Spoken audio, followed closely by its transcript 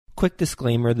quick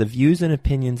disclaimer, the views and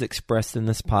opinions expressed in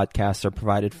this podcast are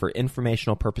provided for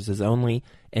informational purposes only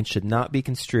and should not be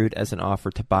construed as an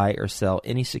offer to buy or sell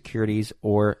any securities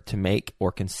or to make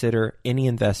or consider any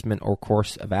investment or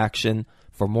course of action.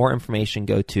 For more information,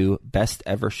 go to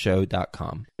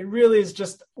bestevershow.com. It really is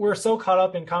just, we're so caught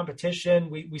up in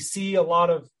competition. We see a lot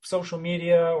of social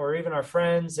media or even our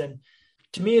friends. And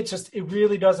to me, it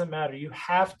really doesn't matter. You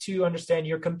have to understand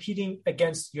you're competing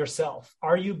against yourself.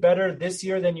 Are you better this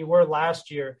year than you were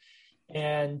last year?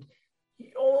 And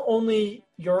only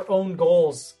your own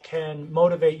goals can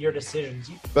motivate your decisions.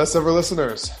 Best ever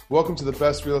listeners, welcome to the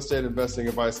Best Real Estate Investing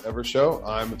Advice Ever Show.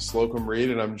 I'm Slocum Reed,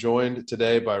 and I'm joined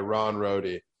today by Ron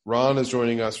Rohde. Ron is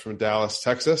joining us from Dallas,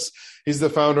 Texas. He's the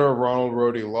founder of Ronald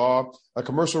Rohde Law, a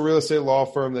commercial real estate law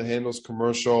firm that handles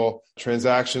commercial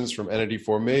transactions from entity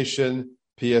formation,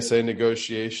 PSA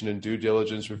negotiation, and due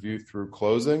diligence review through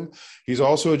closing. He's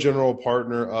also a general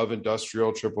partner of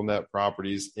Industrial Triple Net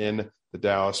Properties in the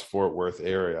Dallas-Fort Worth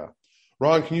area.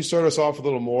 Ron, can you start us off a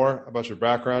little more about your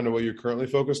background and what you're currently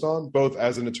focused on, both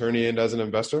as an attorney and as an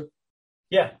investor?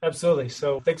 Yeah, absolutely.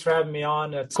 So thanks for having me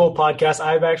on. It's a cool podcast.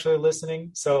 I'm actually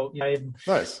listening. So I had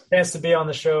a chance to be on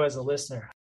the show as a listener.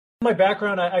 My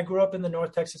background, I grew up in the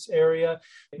North Texas area.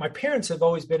 My parents have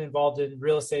always been involved in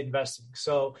real estate investing.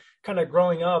 So kind of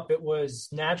growing up, it was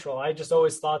natural. I just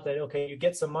always thought that, okay, you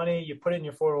get some money, you put it in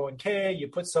your 401k, you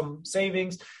put some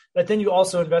savings, but then you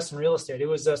also invest in real estate. It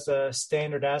was just a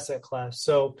standard asset class.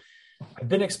 So I've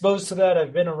been exposed to that.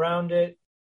 I've been around it.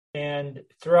 And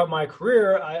throughout my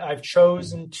career, I've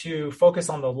chosen to focus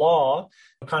on the law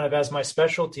kind of as my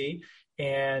specialty.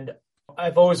 And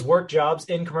I've always worked jobs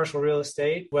in commercial real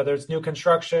estate, whether it's new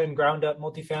construction, ground up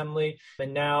multifamily.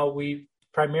 And now we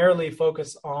primarily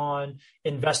focus on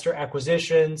investor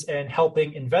acquisitions and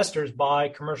helping investors buy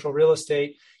commercial real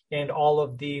estate and all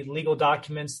of the legal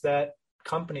documents that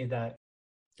accompany that.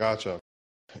 Gotcha.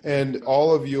 And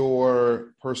all of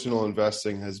your personal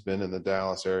investing has been in the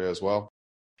Dallas area as well?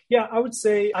 Yeah, I would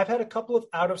say I've had a couple of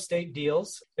out-of-state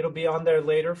deals. It'll be on there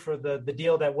later for the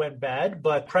deal that went bad,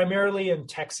 but primarily in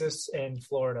Texas and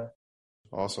Florida.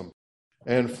 Awesome.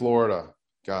 And Florida.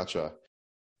 Gotcha. A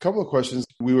couple of questions.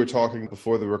 We were talking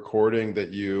before the recording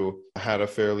that you had a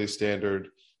fairly standard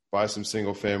buy some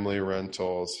single-family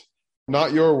rentals.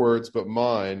 Not your words, but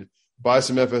mine. Buy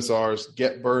some FSRs,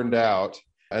 get burned out,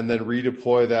 and then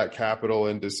redeploy that capital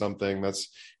into something that's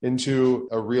into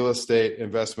a real estate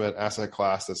investment asset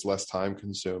class that's less time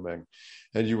consuming.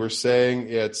 And you were saying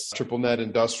it's triple net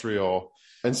industrial,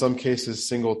 in some cases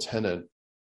single tenant.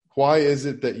 Why is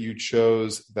it that you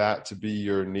chose that to be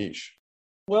your niche?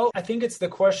 Well, I think it's the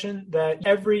question that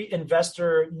every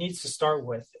investor needs to start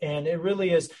with. And it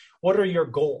really is, what are your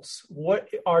goals? What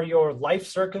are your life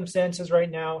circumstances right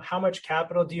now? How much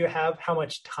capital do you have? How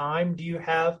much time do you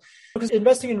have? Because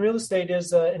investing in real estate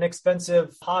is an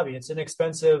expensive hobby. It's an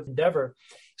expensive endeavor.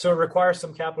 So it requires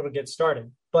some capital to get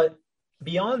started. But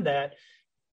beyond that,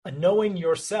 knowing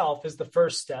yourself is the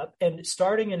first step. And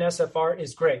starting an SFR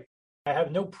is great. I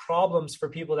have no problems for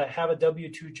people that have a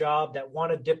W-2 job, that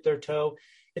want to dip their toe.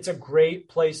 It's a great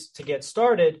place to get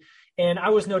started. And I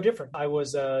was no different. I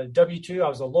was a W-2. I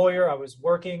was a lawyer. I was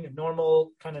working a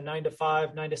normal kind of 9 to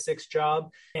 5, 9 to 6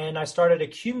 job. And I started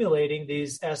accumulating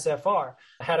these SFR.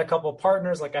 I had a couple of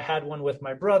partners, like I had one with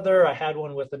my brother. I had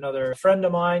one with another friend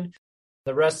of mine.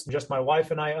 The rest, just my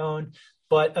wife and I owned.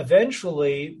 But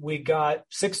eventually we got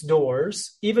 6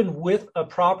 doors, even with a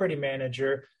property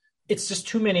manager. It's just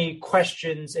too many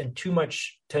questions and too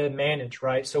much to manage,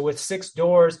 right? So with 6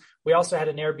 doors, we also had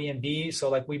an Airbnb. So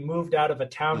like we moved out of a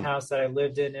townhouse that I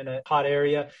lived in a hot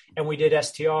area, and we did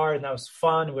STR, and that was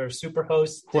fun. We were super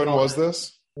hosts. When was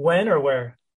this? When or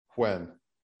where? When?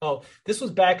 Oh, this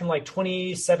was back in like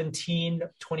 2017,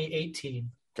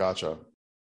 2018. Gotcha.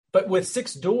 But with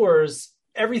 6 doors,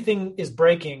 everything is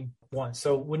breaking once.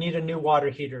 So we need a new water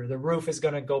heater. The roof is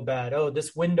going to go bad. Oh,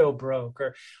 this window broke.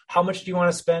 Or how much do you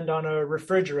want to spend on a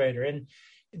refrigerator? And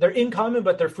they're in common,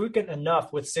 but they're frequent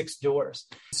enough with 6 doors.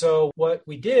 So what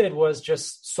we did was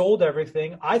just sold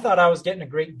everything. I thought I was getting a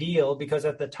great deal because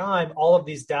at the time, all of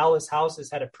these Dallas houses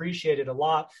had appreciated a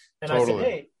lot. And totally. I said,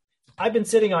 hey, I've been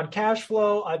sitting on cash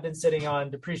flow. I've been sitting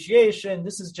on depreciation.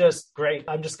 This is just great.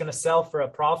 I'm just going to sell for a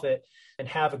profit and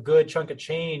have a good chunk of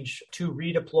change to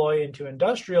redeploy into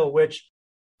industrial, which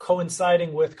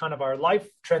coinciding with kind of our life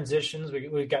transitions,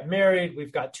 we got married,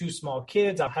 we've got 2 small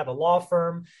kids, I have a law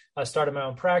firm, I started my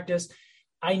own practice.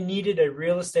 I needed a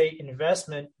real estate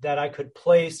investment that I could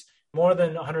place more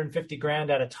than 150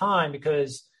 grand at a time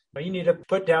because you need to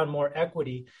put down more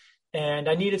equity. And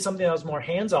I needed something that was more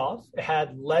hands-off. It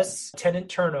had less tenant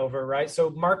turnover, right?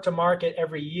 So mark to market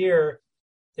every year,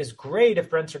 is great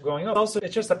if rents are going up. Also,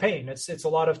 it's just a pain. It's a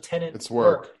lot of tenant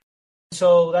work.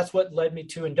 So that's what led me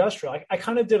to industrial. I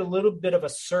kind of did a little bit of a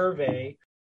survey.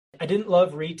 I didn't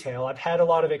love retail. I've had a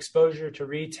lot of exposure to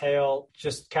retail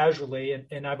just casually,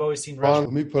 and I've always seen Ron,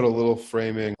 let me put a little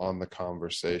framing on the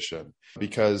conversation,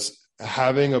 because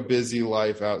having a busy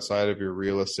life outside of your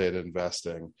real estate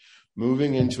investing,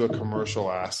 moving into a commercial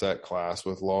asset class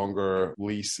with longer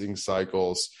leasing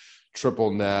cycles,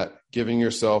 triple net, giving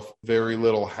yourself very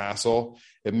little hassle,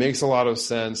 it makes a lot of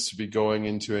sense to be going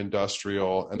into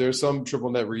industrial. And there's some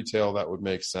triple net retail that would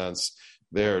make sense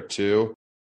there too.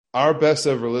 Our best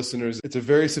ever listeners, it's a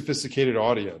very sophisticated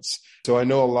audience. So I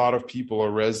know a lot of people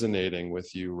are resonating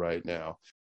with you right now.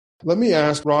 Let me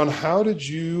ask, Ron, how did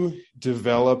you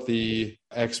develop the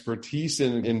expertise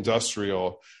in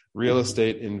industrial real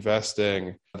estate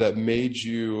investing that made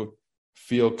you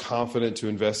feel confident to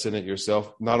invest in it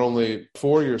yourself, not only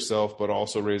for yourself, but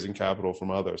also raising capital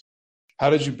from others? How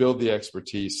did you build the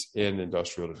expertise in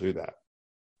industrial to do that?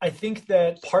 I think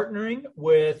that partnering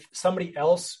with somebody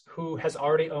else who has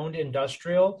already owned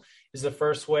industrial is the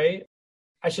first way.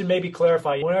 I should maybe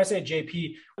clarify. When I say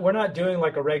JP, we're not doing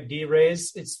like a Reg D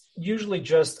raise. It's usually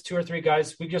just 2 or 3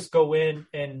 guys. We just go in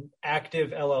and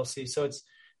active LLC. So it's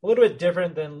a little bit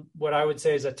different than what I would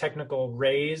say is a technical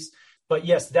raise. But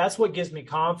yes, that's what gives me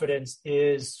confidence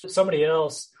is somebody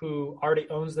else who already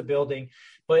owns the building.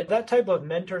 But that type of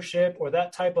mentorship or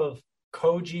that type of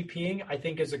co-GPing, I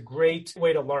think, is a great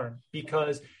way to learn,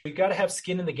 because you got to have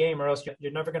skin in the game or else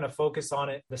you're never going to focus on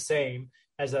it the same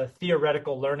as a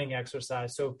theoretical learning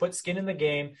exercise. So put skin in the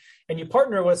game and you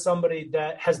partner with somebody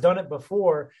that has done it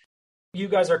before. You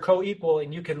guys are co-equal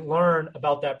and you can learn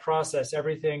about that process,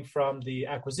 everything from the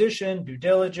acquisition, due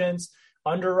diligence,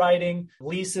 underwriting,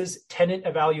 leases, tenant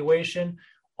evaluation,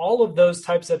 all of those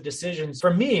types of decisions.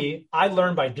 For me, I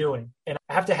learn by doing, and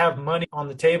I have to have money on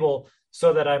the table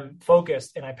so that I'm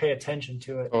focused and I pay attention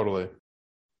to it. Totally.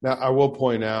 Now, I will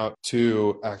point out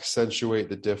to accentuate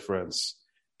the difference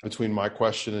between my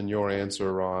question and your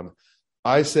answer, Ron.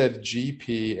 I said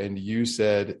GP and you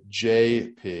said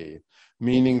JP,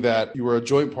 meaning that you were a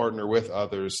joint partner with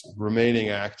others, remaining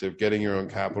active, getting your own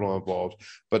capital involved,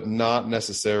 but not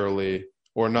necessarily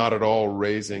or not at all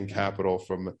raising capital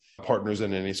from partners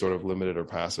in any sort of limited or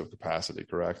passive capacity,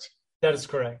 correct? That is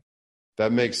correct.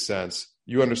 That makes sense.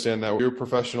 You understand that your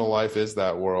professional life is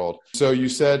that world. So you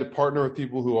said partner with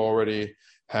people who already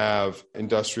have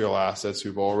industrial assets,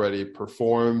 who've already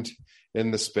performed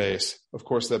in the space. Of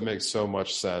course, that makes so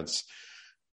much sense.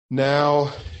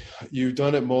 Now, you've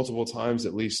done it multiple times,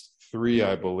 at least 3,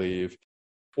 I believe.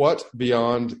 What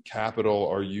beyond capital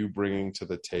are you bringing to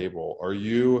the table? Are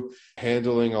you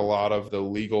handling a lot of the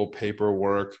legal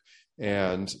paperwork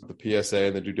and the PSA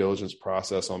and the due diligence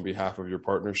process on behalf of your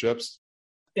partnerships?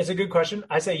 It's a good question.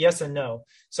 I say yes and no.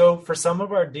 So for some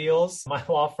of our deals, my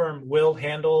law firm will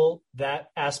handle that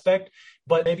aspect,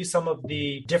 but maybe some of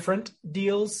the different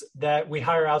deals that we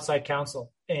hire outside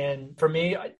counsel. And for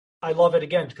me, I love it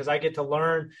again, because I get to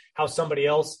learn how somebody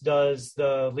else does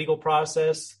the legal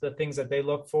process, the things that they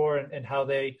look for and how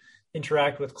they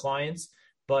interact with clients.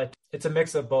 But it's a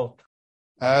mix of both.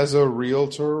 As a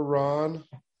realtor, Ron,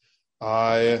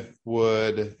 I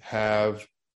would have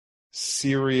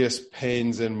serious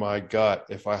pains in my gut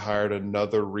if I hired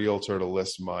another realtor to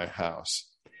list my house.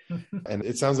 And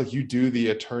it sounds like you do the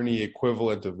attorney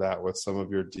equivalent of that with some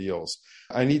of your deals.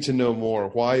 I need to know more.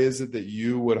 Why is it that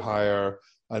you would hire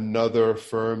another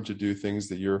firm to do things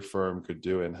that your firm could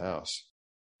do in-house?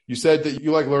 You said that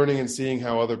you like learning and seeing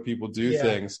how other people do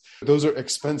things. Those are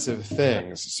expensive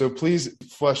things. So please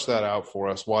flesh that out for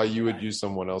us, why you would use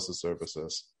someone else's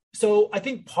services. So I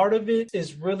think part of it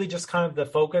is really just kind of the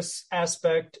focus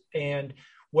aspect and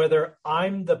whether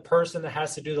I'm the person that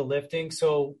has to do the lifting.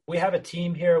 So we have a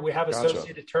team here. We have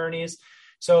associate attorneys.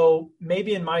 So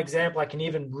maybe in my example, I can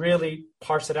even really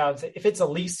parse it out and say, if it's a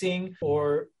leasing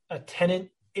or a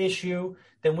tenant issue,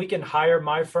 then we can hire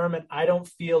my firm and I don't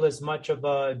feel as much of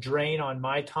a drain on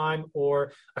my time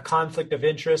or a conflict of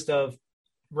interest of,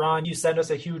 Ron, you send us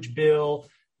a huge bill.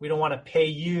 We don't want to pay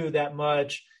you that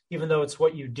much, even though it's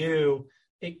what you do.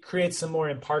 It creates some more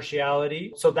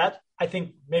impartiality. So that, I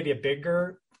think, maybe a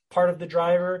bigger part of the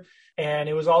driver. And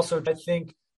it was also, I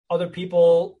think, other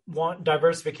people want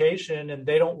diversification and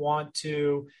they don't want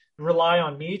to rely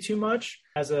on me too much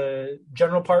as a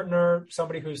general partner,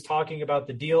 somebody who's talking about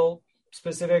the deal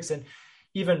specifics. And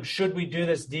even should we do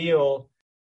this deal,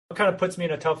 it kind of puts me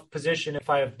in a tough position if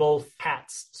I have both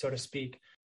hats, so to speak.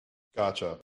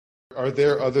 Gotcha. Are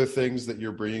there other things that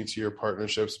you're bringing to your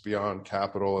partnerships beyond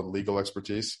capital and legal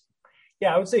expertise?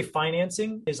 Yeah, I would say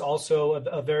financing is also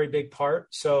a very big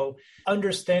part. So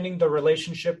understanding the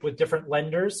relationship with different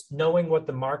lenders, knowing what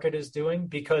the market is doing,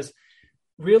 because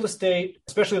real estate,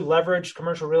 especially leveraged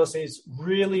commercial real estate, is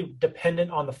really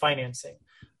dependent on the financing.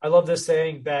 I love this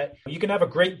saying that you can have a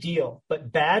great deal,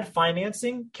 but bad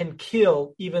financing can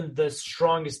kill even the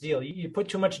strongest deal. You put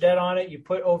too much debt on it, you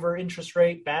put over interest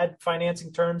rate, bad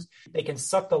financing terms, they can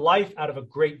suck the life out of a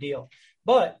great deal.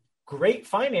 But great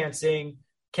financing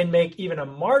can make even a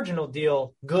marginal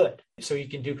deal good. So you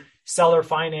can do seller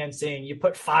financing, you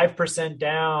put 5%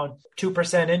 down,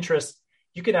 2% interest.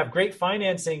 You can have great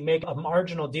financing, make a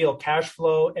marginal deal cash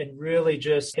flow, and really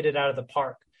just hit it out of the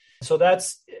park. So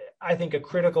that's, I think, a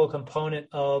critical component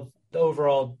of the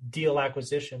overall deal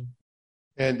acquisition.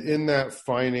 And in that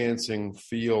financing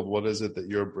field, what is it that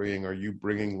you're bringing? Are you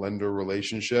bringing lender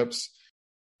relationships?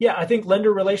 Yeah, I think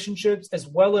lender relationships, as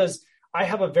well as I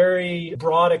have a very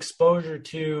broad exposure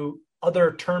to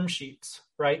other term sheets,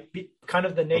 right? Kind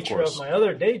of the nature of my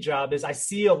other day job is I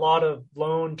see a lot of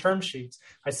loan term sheets.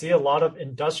 I see a lot of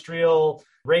industrial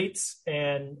rates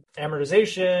and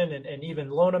amortization and even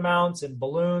loan amounts and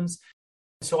balloons.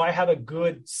 So I have a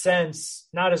good sense,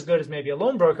 not as good as maybe a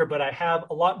loan broker, but I have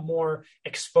a lot more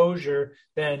exposure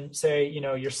than, say,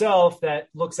 yourself that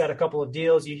looks at a couple of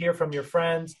deals. You hear from your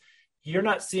friends. You're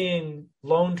not seeing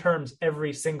loan terms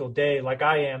every single day like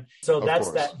I am. So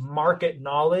that's that market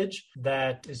knowledge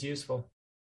that is useful.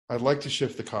 I'd like to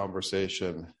shift the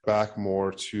conversation back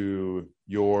more to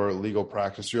your legal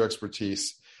practice, your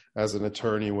expertise as an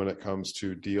attorney when it comes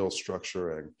to deal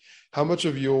structuring. How much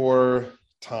of your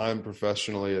time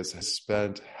professionally is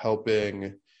spent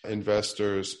helping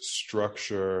investors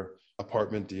structure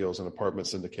apartment deals and apartment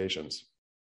syndications?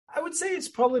 I would say it's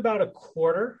probably about a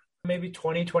quarter, maybe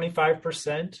 20,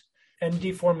 25%,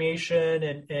 MD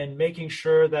formation and making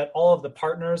sure that all of the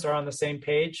partners are on the same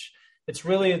page. It's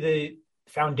really the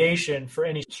foundation for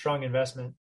any strong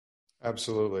investment.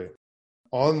 Absolutely.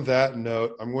 On that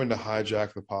note, I'm going to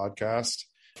hijack the podcast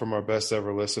from our best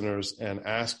ever listeners and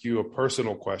ask you a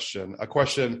personal question, a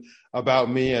question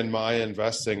about me and my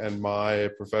investing and my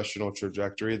professional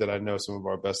trajectory that I know some of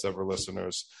our best ever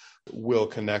listeners will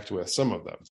connect with, some of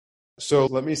them. So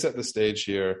let me set the stage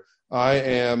here. I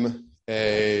am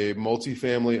a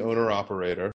multifamily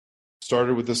owner-operator,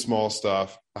 started with the small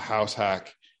stuff, a house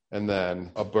hack, and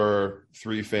then a BRRRR,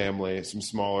 3-family, some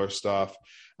smaller stuff.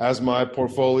 As my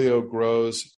portfolio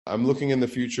grows, I'm looking in the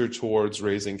future towards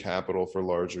raising capital for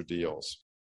larger deals.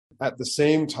 At the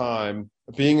same time,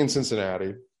 being in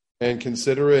Cincinnati and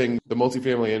considering the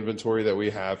multifamily inventory that we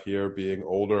have here being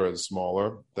older and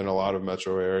smaller than a lot of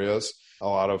metro areas, a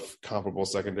lot of comparable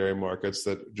secondary markets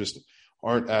that just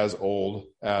aren't as old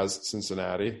as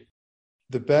Cincinnati,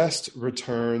 the best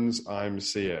returns I'm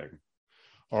seeing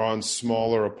are on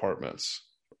smaller apartments.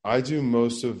 I do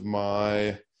most of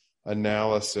my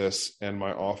analysis and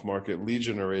my off-market lead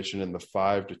generation in the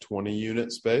 5 to 20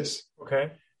 unit space.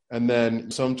 Okay. And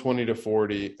then some 20 to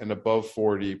 40 and above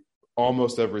 40,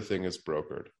 almost everything is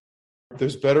brokered.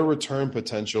 There's better return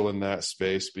potential in that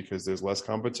space because there's less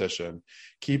competition,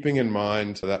 keeping in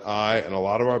mind that I and a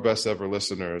lot of our best ever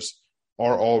listeners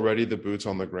are already the boots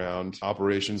on the ground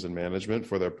operations and management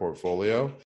for their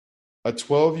portfolio. A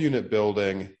 12-unit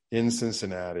building in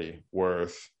Cincinnati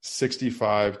worth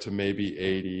 65 to maybe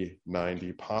 80,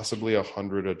 90, possibly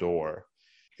 100 a door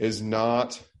is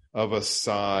not of a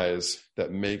size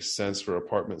that makes sense for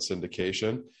apartment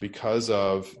syndication because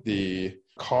of the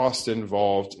cost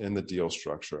involved in the deal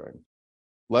structuring.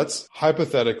 Let's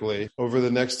hypothetically, over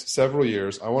the next several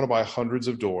years, I want to buy hundreds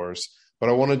of doors, but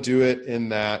I want to do it in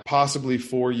that possibly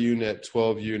 4-unit,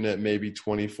 12-unit, maybe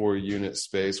 24-unit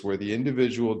space where the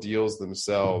individual deals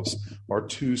themselves are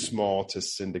too small to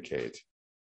syndicate.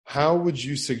 How would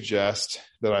you suggest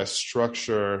that I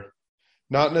structure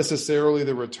not necessarily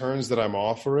the returns that I'm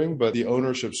offering, but the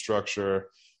ownership structure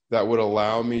that would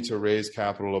allow me to raise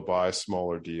capital to buy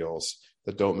smaller deals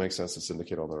that don't make sense to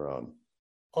syndicate on their own?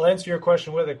 I'll answer your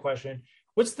question with a question.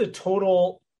 What's the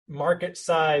total market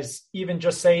size, even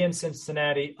just say in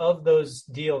Cincinnati, of those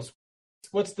deals?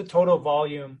 What's the total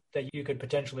volume that you could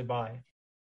potentially buy?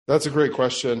 That's a great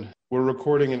question. We're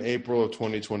recording in April of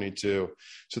 2022.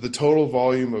 So the total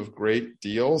volume of great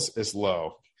deals is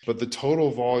low, but the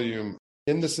total volume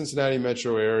in the Cincinnati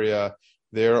metro area,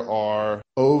 there are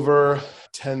over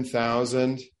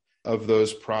 10,000 of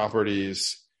those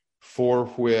properties for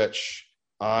which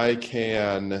I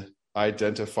can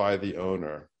identify the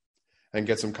owner and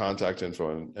get some contact info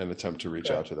and attempt to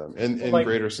reach out to them in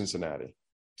greater Cincinnati.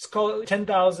 Let's call it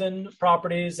 10,000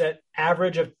 properties at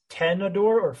average of 10 a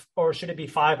door, or should it be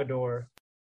 5 a door?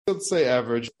 Let's say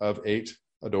average of 8.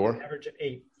 a door. Average of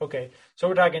 8. Okay. So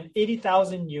we're talking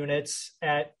 80,000 units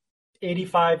at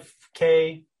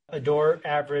 $85K a door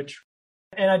average.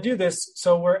 And I do this,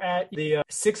 so we're at the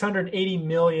 680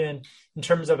 million in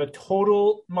terms of a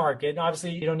total market. And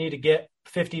obviously, you don't need to get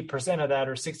 50% of that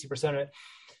or 60% of it.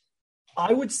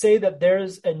 I would say that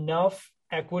there's enough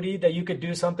equity that you could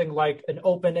do something like an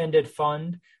open-ended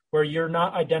fund where you're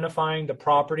not identifying the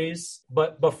properties,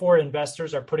 but before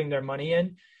investors are putting their money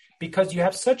in, because you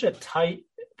have such a tight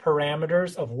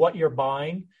parameters of what you're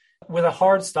buying. With a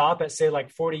hard stop at, say, like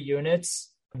 40 units,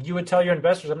 you would tell your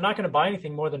investors, I'm not going to buy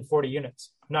anything more than 40 units.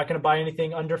 I'm not going to buy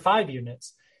anything under 5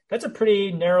 units. That's a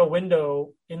pretty narrow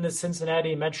window in the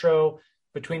Cincinnati metro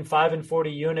between 5 and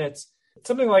 40 units.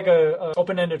 Something like a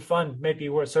open-ended fund may be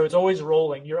worth. So it's always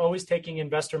rolling. You're always taking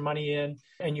investor money in,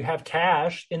 and you have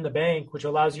cash in the bank, which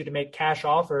allows you to make cash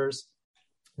offers.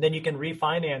 Then you can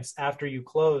refinance after you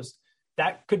close.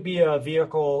 That could be a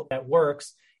vehicle that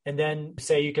works. And then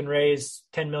say you can raise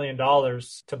 $10 million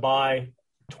to buy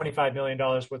 $25 million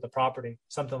worth of property,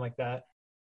 something like that. I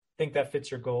think that fits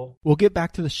your goal. We'll get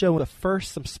back to the show, but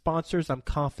first, some sponsors I'm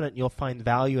confident you'll find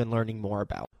value in learning more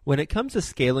about. When it comes to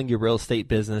scaling your real estate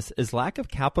business, is lack of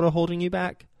capital holding you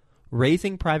back?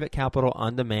 Raising private capital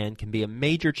on demand can be a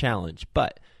major challenge,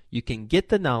 but you can get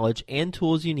the knowledge and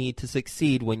tools you need to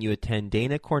succeed when you attend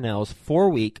Dana Cornell's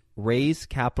 4-week Raise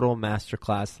Capital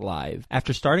Masterclass Live.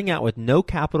 After starting out with no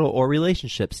capital or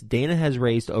relationships, Dana has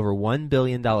raised over $1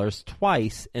 billion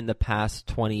twice in the past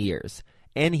 20 years.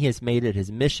 And he has made it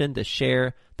his mission to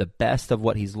share the best of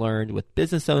what he's learned with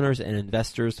business owners and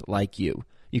investors like you.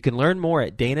 You can learn more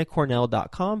at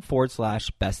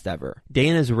danacornell.com/best ever.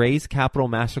 Dana's Raise Capital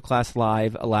Masterclass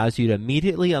Live allows you to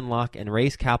immediately unlock and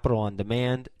raise capital on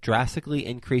demand, drastically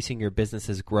increasing your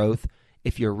business's growth.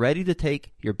 If you're ready to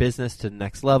take your business to the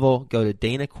next level, go to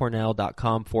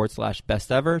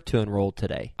danacornell.com/best ever to enroll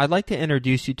today. I'd like to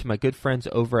introduce you to my good friends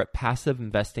over at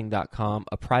PassiveInvesting.com,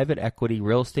 a private equity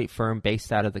real estate firm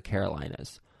based out of the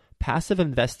Carolinas.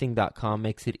 PassiveInvesting.com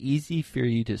makes it easy for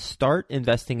you to start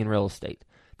investing in real estate.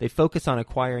 They focus on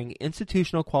acquiring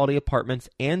institutional quality apartments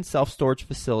and self-storage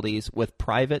facilities with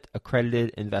private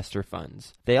accredited investor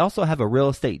funds. They also have a real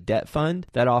estate debt fund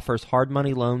that offers hard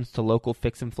money loans to local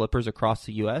fix and flippers across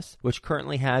the U.S., which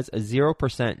currently has a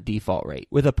 0% default rate.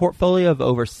 With a portfolio of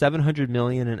over $700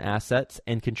 million in assets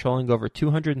and controlling over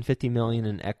 $250 million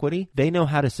in equity, they know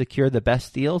how to secure the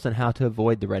best deals and how to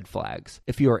avoid the red flags.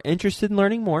 If you are interested in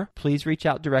learning more, please reach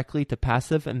out directly to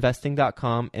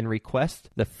PassiveInvesting.com and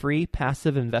request the free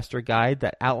Passive Investor Guide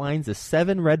that outlines the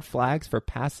 7 red flags for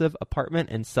passive apartment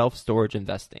and self-storage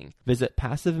investing. Visit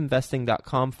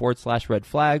PassiveInvesting.com/red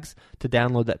flags to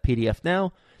download that PDF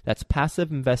now. That's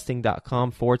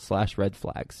PassiveInvesting.com/red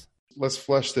flags. Let's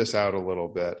flesh this out a little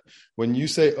bit. When you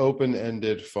say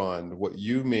open-ended fund, what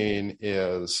you mean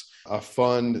is a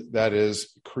fund that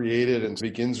is created and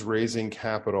begins raising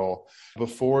capital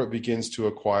before it begins to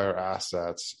acquire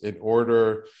assets in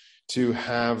order to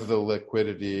have the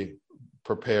liquidity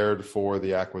prepared for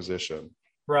the acquisition.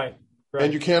 Right.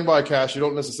 And you can buy cash. You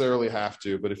don't necessarily have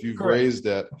to, but if you've Correct. raised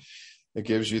it, it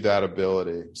gives you that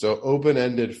ability. So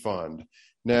open-ended fund.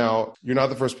 Now, you're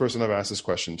not the first person I've asked this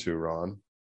question to, Ron,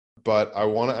 but I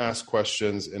want to ask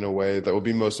questions in a way that will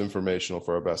be most informational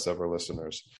for our best ever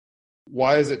listeners.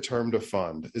 Why is it termed a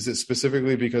fund? Is it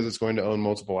specifically because it's going to own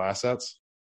multiple assets?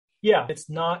 Yeah, it's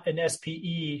not an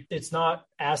SPE. It's not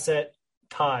asset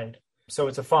tied. So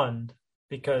it's a fund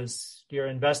because you're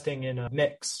investing in a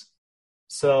mix.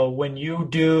 So when you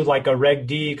do like a Reg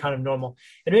D kind of normal,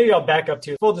 and maybe I'll back up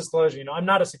to full disclosure, I'm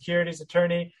not a securities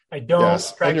attorney. I don't.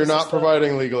 Yes, and you're not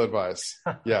providing legal advice.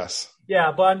 Yes.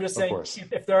 Yeah, but I'm just saying,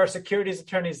 if there are securities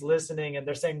attorneys listening and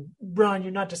they're saying, Ron,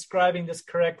 you're not describing this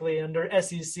correctly under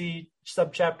SEC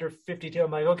subchapter 52,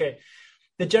 I'm like, okay.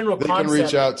 The general concept. They can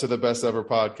reach out to the Best Ever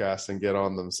podcast and get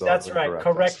on themselves. That's right.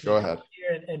 Correct. Go ahead.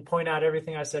 And point out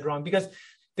everything I said wrong. Because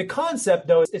the concept,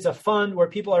 though, is it's a fund where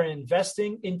people are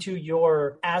investing into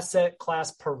your asset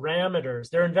class parameters.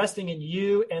 They're investing in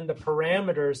you and the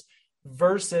parameters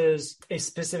versus a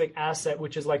specific asset,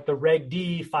 which is like the Reg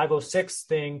D 506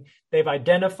 thing. They've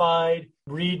identified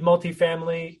Reed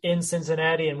multifamily in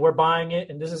Cincinnati, and we're buying it.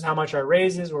 And this is how much our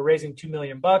raise is. We're raising $2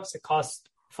 million. It costs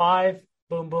 $5 million.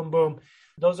 Boom, boom, boom.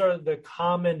 Those are the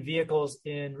common vehicles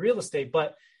in real estate.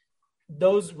 But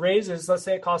those raises, let's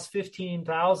say it costs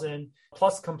 $15,000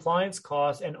 plus compliance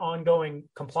costs and ongoing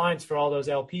compliance for all those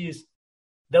LPs.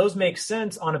 Those make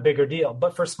sense on a bigger deal.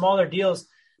 But for smaller deals,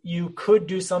 you could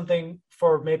do something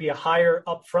for maybe a higher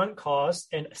upfront cost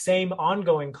and same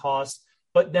ongoing cost,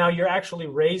 but now you're actually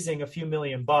raising a few $1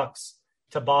 million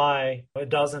to buy a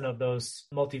dozen of those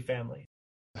multifamily.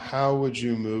 How would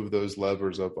you move those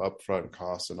levers of upfront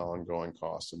costs and ongoing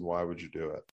costs, and why would you do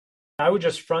it? I would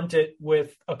just front it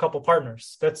with a couple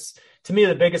partners. That's, to me,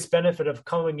 the biggest benefit of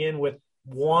coming in with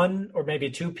one or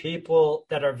maybe two people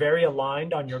that are very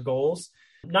aligned on your goals,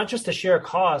 not just to share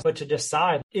costs, but to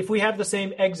decide if we have the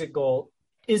same exit goal,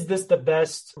 is this the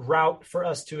best route for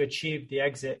us to achieve the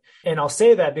exit? And I'll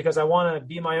say that because I want to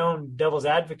be my own devil's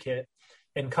advocate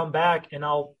and come back and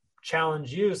I'll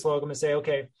challenge you, Slocum, and say,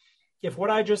 okay, if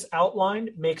what I just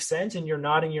outlined makes sense and you're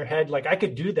nodding your head, like I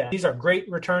could do that. These are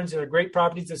great returns. These are great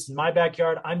properties. This is my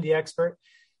backyard. I'm the expert.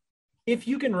 If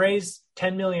you can raise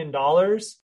 $10 million,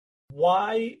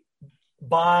 why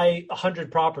buy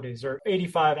 100 properties or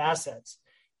 85 assets?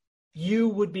 You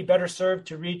would be better served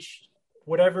to reach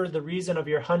whatever the reason of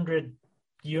your 100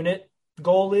 unit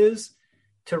goal is,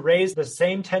 to raise the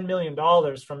same $10 million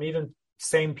from even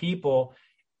same people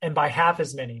and buy half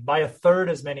as many, buy a third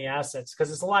as many assets,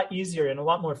 because it's a lot easier and a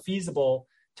lot more feasible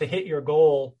to hit your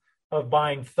goal of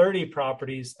buying 30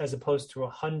 properties as opposed to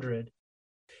 100.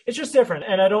 It's just different.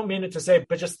 And I don't mean it to say,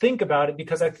 but just think about it,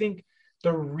 because I think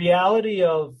the reality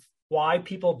of why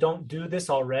people don't do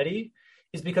this already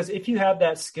is because if you have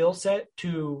that skill set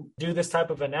to do this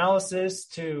type of analysis,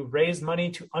 to raise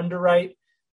money, to underwrite,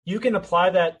 you can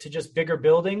apply that to just bigger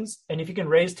buildings. And if you can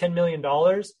raise $10 million,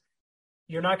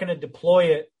 you're not going to deploy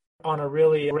it on a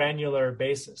really granular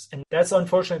basis. And that's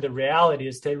unfortunately the reality,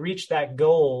 is to reach that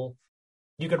goal,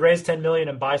 you could raise 10 million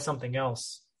and buy something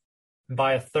else and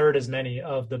buy a third as many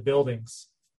of the buildings,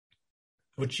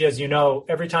 which, as you know,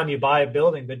 every time you buy a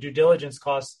building, the due diligence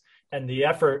costs and the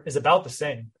effort is about the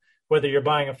same. Whether you're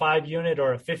buying a 5 unit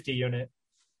or a 50 unit,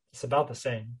 it's about the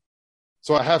same.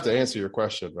 So I have to answer your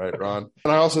question, right, Ron?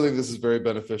 And I also think this is very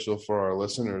beneficial for our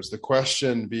listeners. The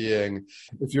question being,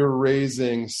 if you're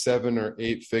raising 7 or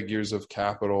 8 figures of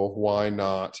capital, why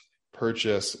not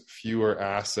purchase fewer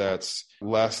assets,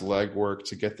 less legwork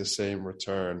to get the same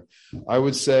return? I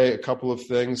would say a couple of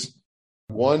things.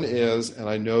 One is, and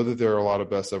I know that there are a lot of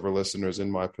best ever listeners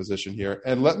in my position here,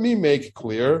 and let me make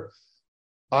clear,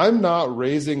 I'm not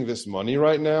raising this money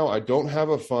right now. I don't have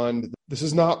a fund. This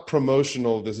is not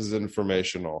promotional. This is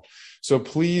informational. So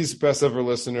please, best ever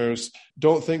listeners,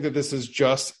 don't think that this is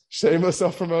just shameless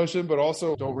self-promotion, but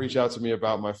also don't reach out to me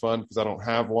about my fund because I don't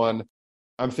have one.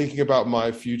 I'm thinking about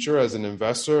my future as an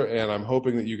investor, and I'm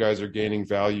hoping that you guys are gaining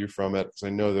value from it because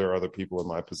I know there are other people in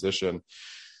my position.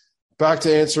 Back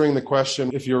to answering the question,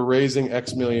 if you're raising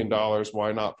X million dollars,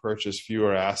 why not purchase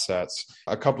fewer assets?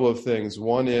 A couple of things.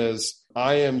 One is,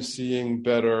 I am seeing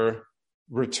better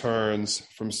returns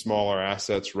from smaller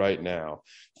assets right now.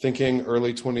 Thinking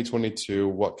early 2022,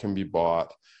 what can be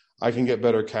bought? I can get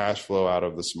better cash flow out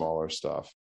of the smaller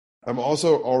stuff. I'm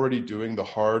also already doing the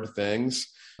hard things,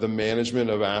 the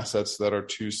management of assets that are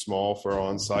too small for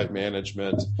on-site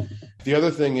management. The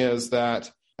other thing is that,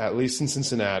 at least in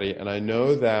Cincinnati, and I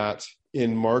know that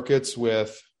in markets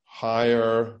with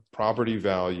higher property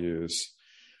values,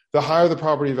 the higher the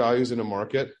property values in a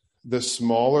market, the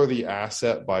smaller the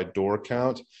asset by door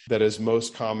count that is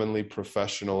most commonly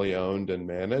professionally owned and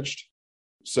managed.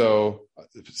 So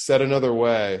said another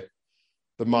way,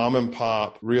 the mom and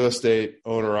pop real estate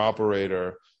owner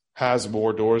operator has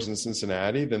more doors in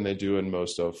Cincinnati than they do in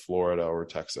most of Florida or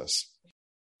Texas.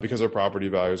 Because their property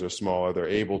values are smaller, they're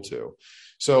able to.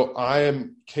 So I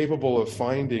am capable of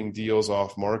finding deals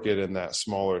off market in that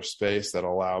smaller space that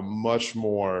allow much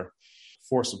more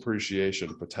force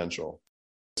appreciation potential.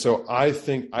 So I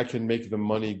think I can make the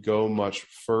money go much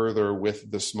further with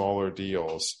the smaller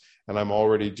deals, and I'm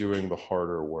already doing the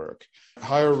harder work.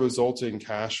 Higher resulting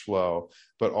cash flow,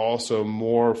 but also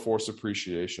more force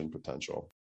appreciation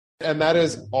potential. And that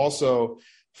is also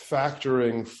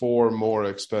factoring for more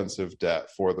expensive debt,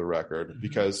 for the record,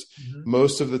 because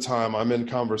most of the time I'm in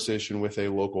conversation with a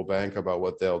local bank about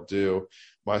what they'll do.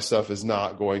 My stuff is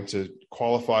not going to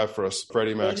qualify for a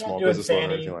Freddie Mac small business loan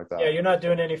or anything like that. Yeah, you're not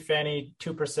doing any Fannie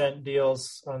 2%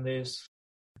 deals on these.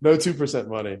 No 2%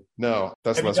 money. No,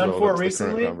 that's Have less you done relevant 4 to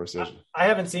recently? the current conversation. I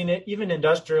haven't seen it. Even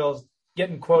industrials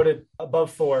getting quoted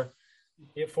above 4,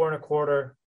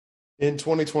 4.25. In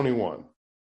 2021.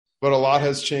 But a lot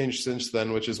has changed since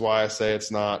then, which is why I say it's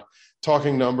not,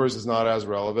 talking numbers is not as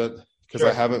relevant because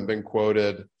I haven't been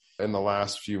quoted in the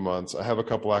last few months. I have a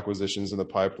couple acquisitions in the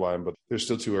pipeline, but they're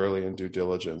still too early in due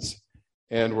diligence.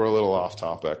 And we're a little off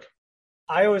topic.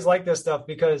 I always like this stuff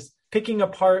because picking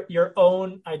apart your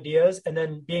own ideas and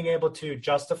then being able to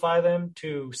justify them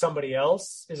to somebody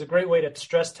else is a great way to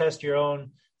stress test your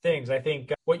own things. I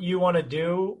think what you want to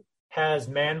do has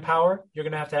manpower. You're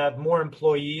going to have more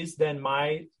employees than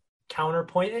my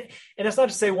counterpoint. And it's not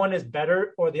to say one is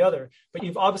better or the other, but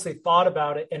you've obviously thought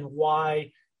about it and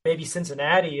why maybe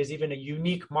Cincinnati is even a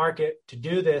unique market to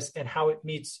do this and how it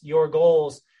meets your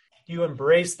goals. You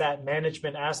embrace that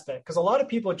management aspect because a lot of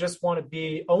people just want to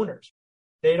be owners.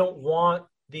 They don't want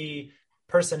the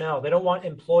personnel. They don't want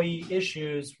employee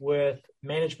issues with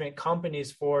management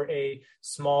companies for a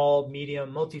small,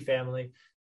 medium, multifamily.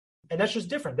 And that's just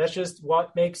different. That's just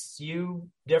what makes you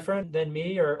different than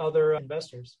me or other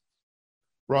investors.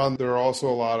 Ron, there are also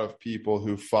a lot of people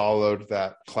who followed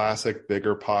that classic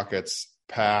bigger pockets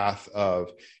path of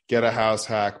get a house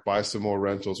hack, buy some more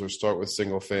rentals, or start with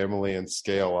single family and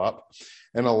scale up.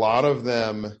 And a lot of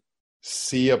them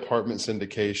see apartment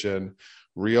syndication,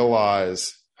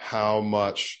 realize how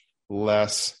much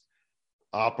less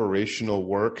operational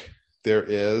work there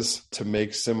is to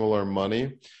make similar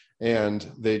money, and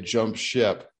they jump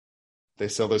ship. They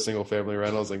sell their single family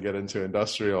rentals and get into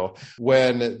industrial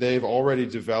when they've already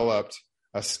developed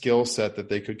a skill set that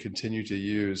they could continue to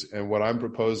use. And what I'm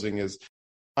proposing is,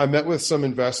 I met with some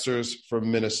investors from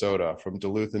Minnesota, from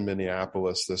Duluth and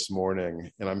Minneapolis this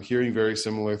morning, and I'm hearing very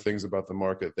similar things about the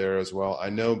market there as well. I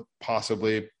know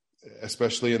possibly,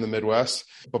 especially in the Midwest,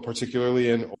 but particularly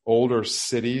in older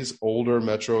cities, older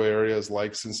metro areas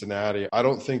like Cincinnati, I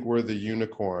don't think we're the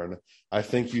unicorn. I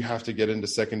think you have to get into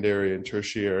secondary and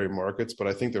tertiary markets, but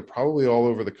I think they're probably all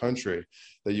over the country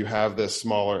that you have this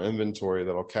smaller inventory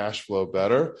that'll cash flow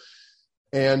better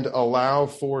and allow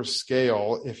for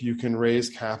scale if you can raise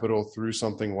capital through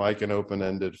something like an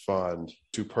open-ended fund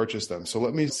to purchase them. So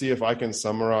let me see if I can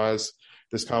summarize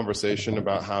this conversation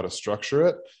about how to structure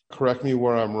it. Correct me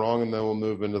where I'm wrong, and then we'll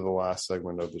move into the last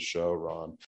segment of the show,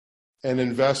 Ron. An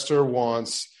investor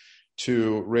wants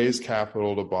to raise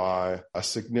capital to buy a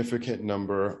significant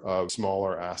number of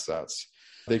smaller assets.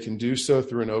 They can do so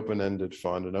through an open-ended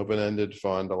fund. An open-ended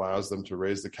fund allows them to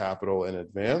raise the capital in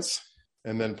advance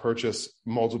and then purchase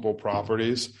multiple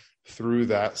properties through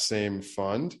that same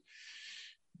fund.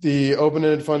 The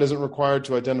open-ended fund isn't required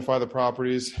to identify the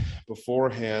properties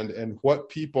beforehand, and what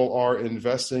people are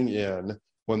investing in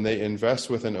when they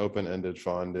invest with an open-ended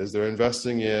fund is they're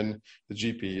investing in the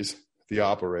GPs, the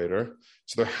operator.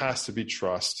 So there has to be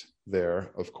trust there,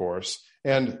 of course,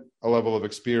 and a level of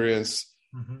experience,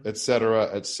 et cetera,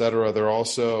 et cetera. They're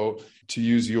also, to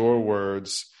use your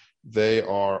words, they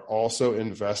are also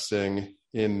investing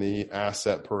in the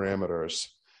asset parameters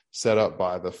set up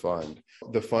by the fund.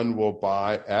 The fund will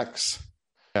buy X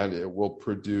and it will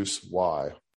produce Y.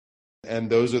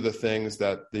 And those are the things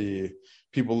that the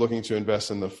people looking to invest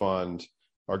in the fund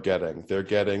are getting. They're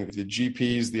getting the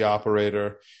GPs, the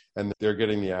operator, and they're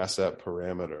getting the asset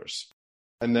parameters.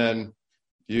 And then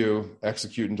you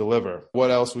execute and deliver. What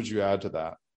else would you add to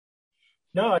that?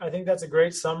 No, I think that's a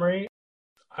great summary.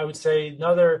 I would say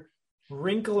another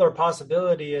wrinkle or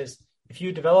possibility is if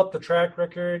you develop the track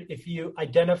record, if you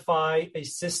identify a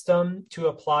system to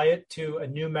apply it to a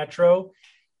new metro,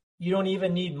 you don't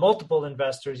even need multiple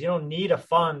investors. You don't need a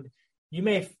fund. You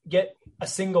may get a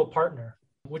single partner,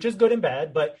 which is good and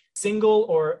bad, but single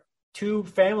or two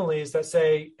families that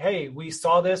say, hey, we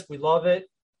saw this, we love it.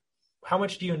 How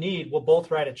much do you need? We'll both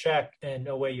write a check and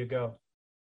away you go.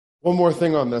 One more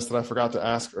thing on this that I forgot to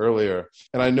ask earlier,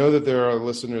 and I know that there are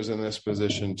listeners in this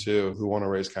position too who want to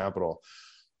raise capital.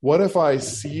 What if I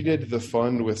seeded the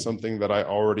fund with something that I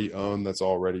already own that's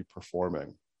already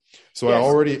performing? So yes. I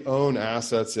already own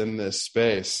assets in this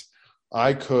space.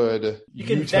 I could,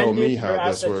 you tell me how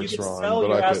this works, Ron. You can sell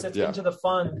your assets into the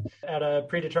fund at a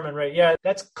predetermined rate. Yeah,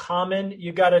 that's common.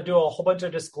 You got to do a whole bunch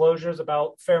of disclosures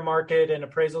about fair market and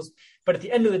appraisals. But at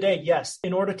the end of the day, yes,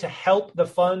 in order to help the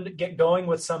fund get going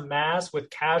with some mass, with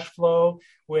cash flow,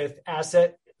 with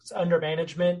assets under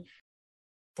management,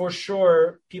 for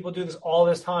sure, people do this all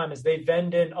this time is they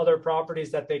vend in other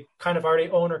properties that they kind of already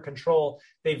own or control.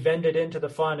 They vend it into the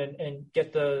fund and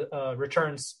get the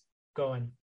returns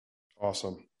going.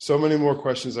 Awesome. So many more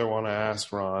questions I want to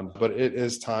ask, Ron, but it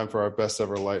is time for our best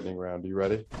ever lightning round. Are you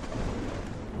ready?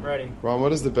 I'm ready. Ron,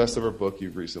 what is the best ever book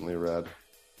you've recently read?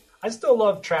 I still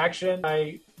love Traction.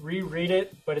 I reread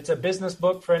it, but it's a business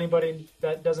book for anybody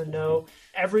that doesn't know.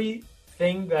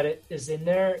 Everything that it is in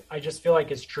there, I just feel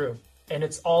like it's true. And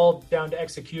it's all down to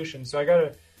execution. So I got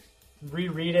to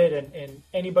reread it. And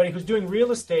anybody who's doing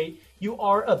real estate, you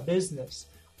are a business.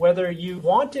 Whether you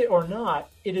want it or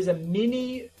not, it is a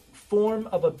mini form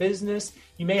of a business.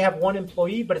 You may have one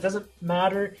employee, but it doesn't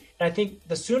matter. And I think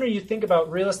the sooner you think about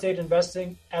real estate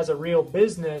investing as a real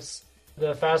business,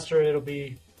 the faster it'll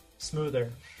be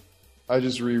smoother. I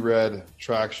just reread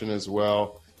Traction as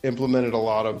well. Implemented a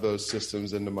lot of those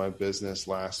systems into my business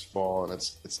last fall, and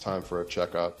it's time for a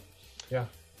checkup. Yeah.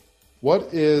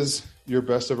 What is your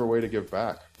best ever way to give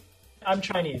back? I'm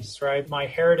Chinese, right? My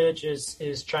heritage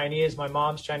is Chinese. My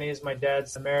mom's Chinese. My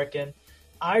dad's American.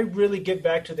 I really give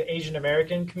back to the Asian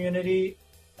American community.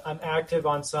 I'm active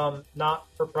on some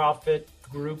not-for-profit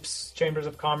groups, chambers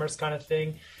of commerce kind of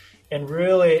thing. And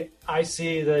really, I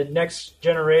see the next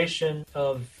generation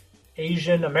of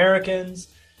Asian Americans.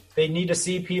 They need to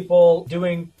see people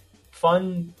doing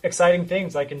fun, exciting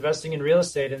things like investing in real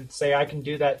estate and say, I can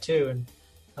do that too. And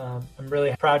I'm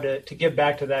really proud to give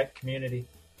back to that community.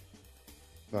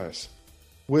 Nice.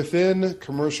 Within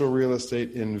commercial real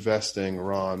estate investing,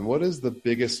 Ron, what is the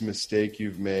biggest mistake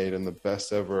you've made and the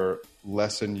best ever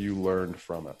lesson you learned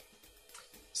from it?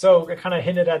 So I kind of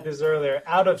hinted at this earlier.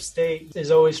 Out of state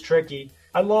is always tricky.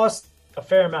 I lost a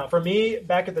fair amount. For me,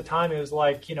 back at the time, it was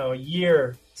like, a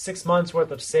year, 6 months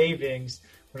worth of savings,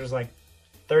 which was like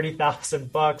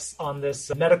 $30,000 on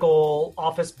this medical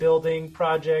office building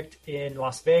project in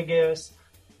Las Vegas.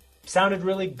 Sounded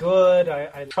really good.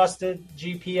 I trusted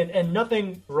GP and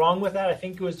nothing wrong with that. I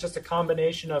think it was just a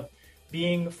combination of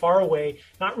being far away,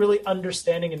 not really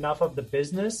understanding enough of the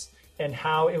business and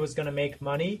how it was going to make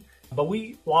money. But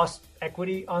we lost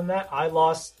equity on that. I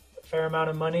lost a fair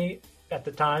amount of money at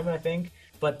the time, I think.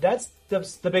 But that's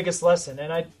the biggest lesson.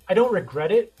 And I don't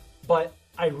regret it, but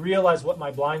I realized what my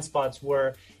blind spots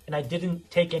were, and I didn't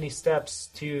take any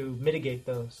steps to mitigate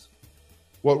those.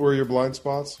 What were your blind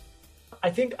spots? I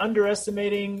think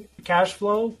underestimating cash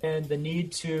flow and the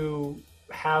need to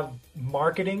have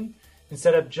marketing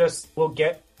instead of just we'll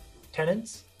get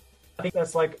tenants. I think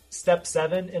that's like step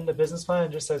 7 in the business plan.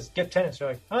 It just says get tenants. You're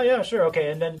like, oh yeah, sure,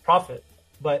 okay, and then profit.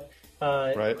 But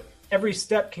right. Every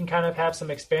step can kind of have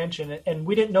some expansion, and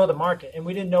we didn't know the market, and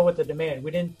we didn't know what the demand. We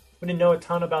didn't know a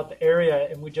ton about the area,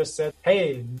 and we just said,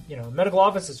 hey, medical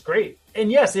office is great,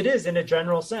 and yes, it is in a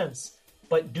general sense.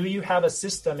 But do you have a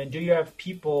system, and do you have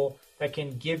people that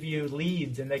can give you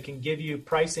leads and they can give you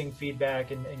pricing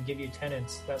feedback and give you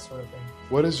tenants, that sort of thing?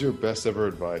 What is your best ever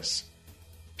advice?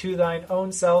 To thine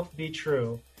own self be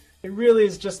true. It really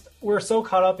is just, we're so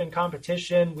caught up in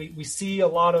competition. We see a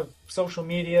lot of social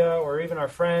media or even our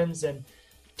friends. And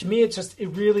to me, it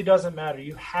really doesn't matter.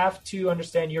 You have to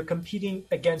understand you're competing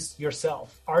against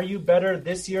yourself. Are you better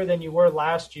this year than you were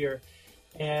last year?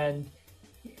 And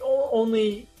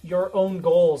only your own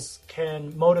goals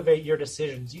can motivate your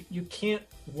decisions. You can't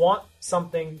want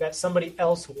something that somebody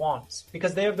else wants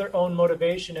because they have their own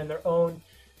motivation and their own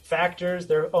factors,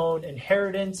 their own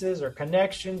inheritances or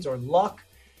connections or luck.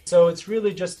 So it's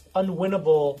really just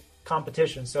unwinnable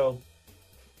competition. So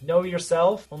know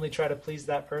yourself, only try to please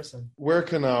that person. Where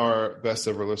can our best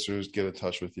ever listeners get in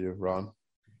touch with you, Ron?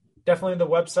 Definitely the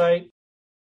website,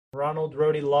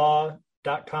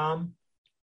 ronaldrohdelaw.com.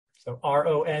 So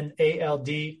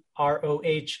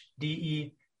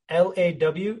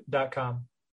RONALDROHDELAW.com.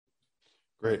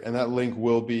 Great. And that link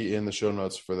will be in the show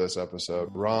notes for this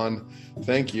episode. Ron,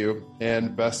 thank you.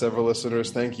 And best ever listeners,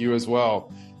 thank you as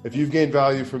well. If you've gained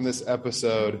value from this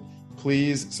episode,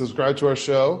 please subscribe to our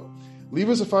show, leave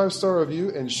us a 5-star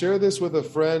review, and share this with a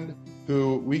friend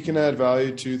who we can add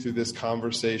value to through this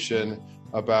conversation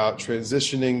about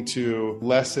transitioning to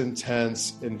less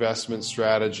intense investment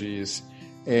strategies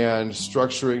and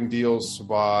structuring deals to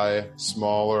buy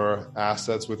smaller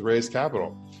assets with raised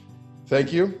capital.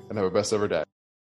 Thank you, and have a best ever day.